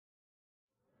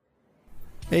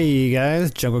Hey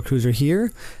guys, Jungle Cruiser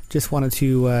here. Just wanted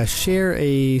to share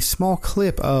a small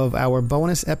clip of our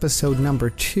bonus episode number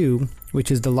 2, which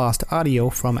is the lost audio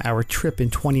from our trip in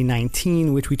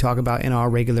 2019, which we talk about in our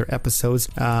regular episodes.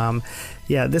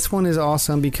 This one is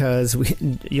awesome because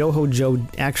Yoho Joe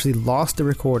actually lost the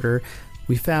recorder.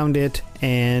 We found it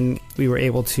and we were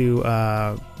able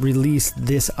to release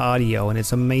this audio, and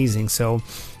it's amazing. So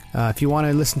if you want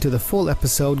to listen to the full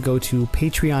episode, go to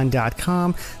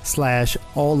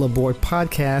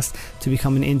patreon.com/allaboardpodcast to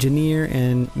become an engineer,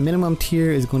 and minimum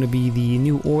tier is going to be the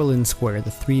New Orleans Square, the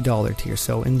 $3 tier.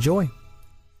 So enjoy.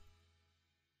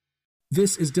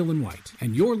 This is Dylan White,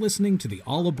 and you're listening to the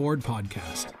All Aboard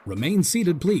Podcast. Remain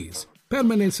seated, please.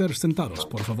 Permanecer sentados,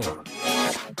 por favor.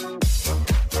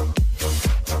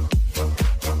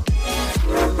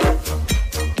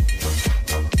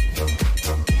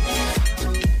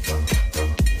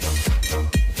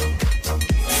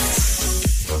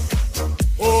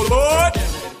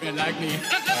 Like me.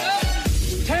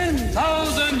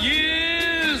 10,000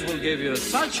 years will give you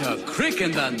such a crick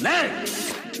in the neck.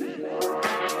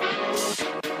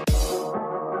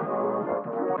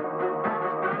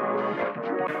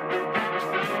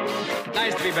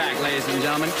 Nice to be back, ladies and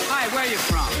gentlemen. Hi, where are you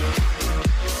from?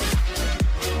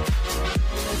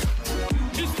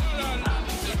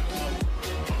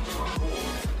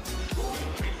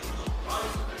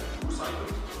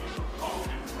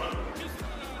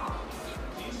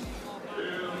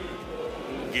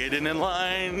 Getting in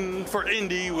line for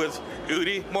Indy with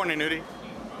Udi. Morning, Udi.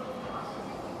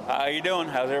 How you doing?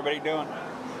 How's everybody doing?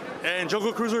 And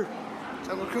Jungle Cruiser.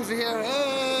 Jungle Cruiser here.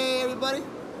 Hey, everybody.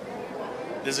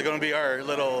 This is going to be our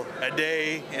a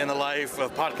day in the life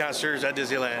of podcasters at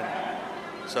Disneyland.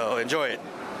 So enjoy it.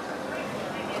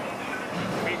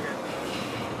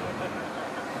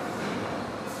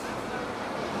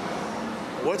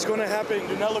 What's going to happen?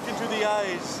 Do not look into the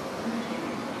eyes.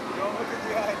 Don't look at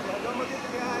the eye. Don't look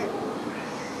at the eye.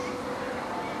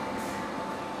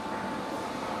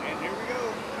 And here we go.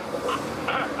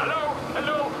 Hello.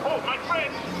 Oh, my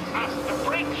friend. The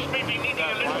French may be needing a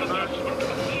little adjustment.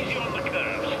 Easy on the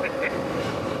curves.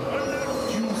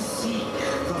 You seek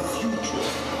the future.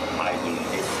 I will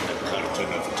lift the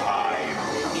curtain of time.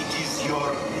 It is your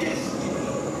destiny.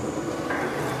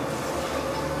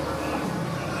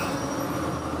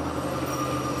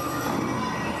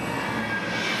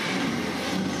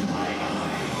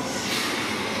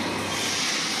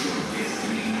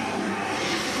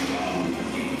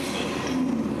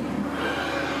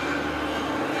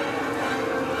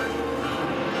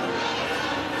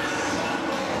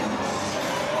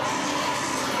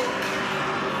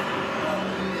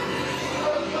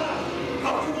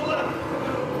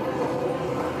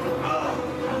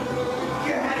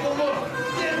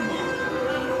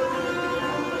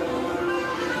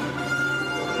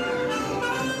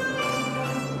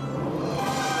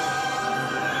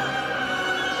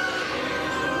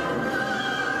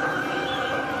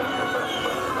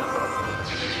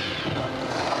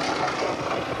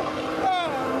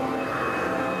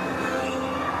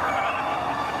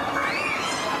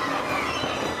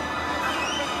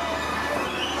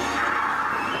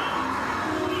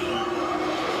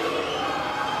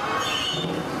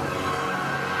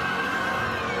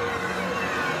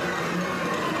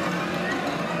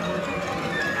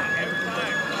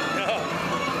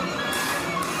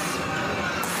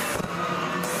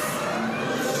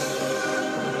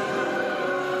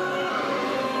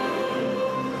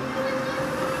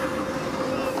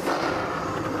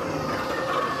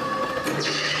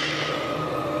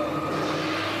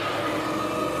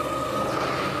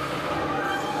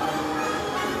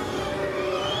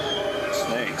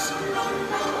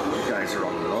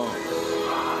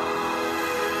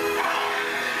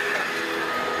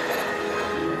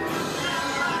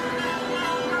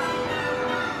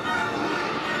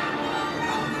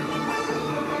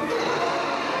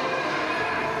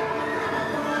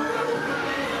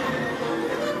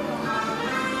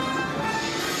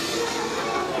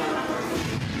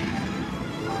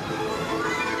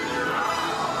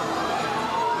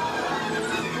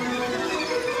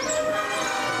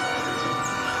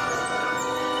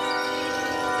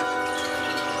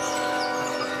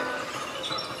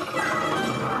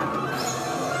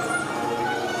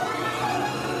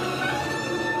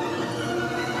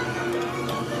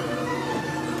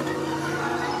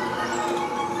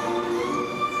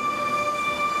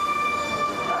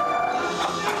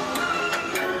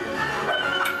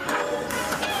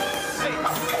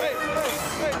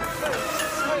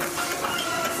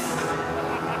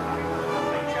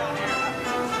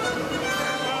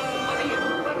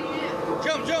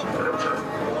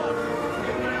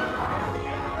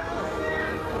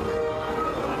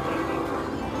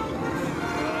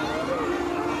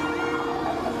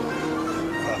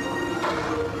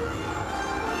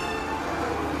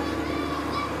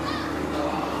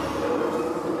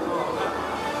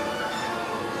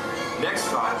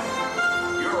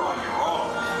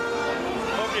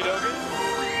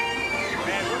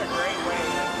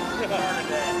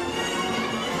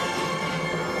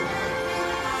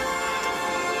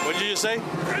 say?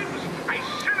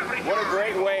 What a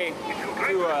great way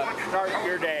to start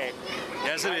your day.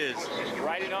 Yes, it is.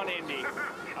 Riding on Indy.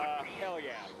 Hell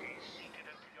yeah.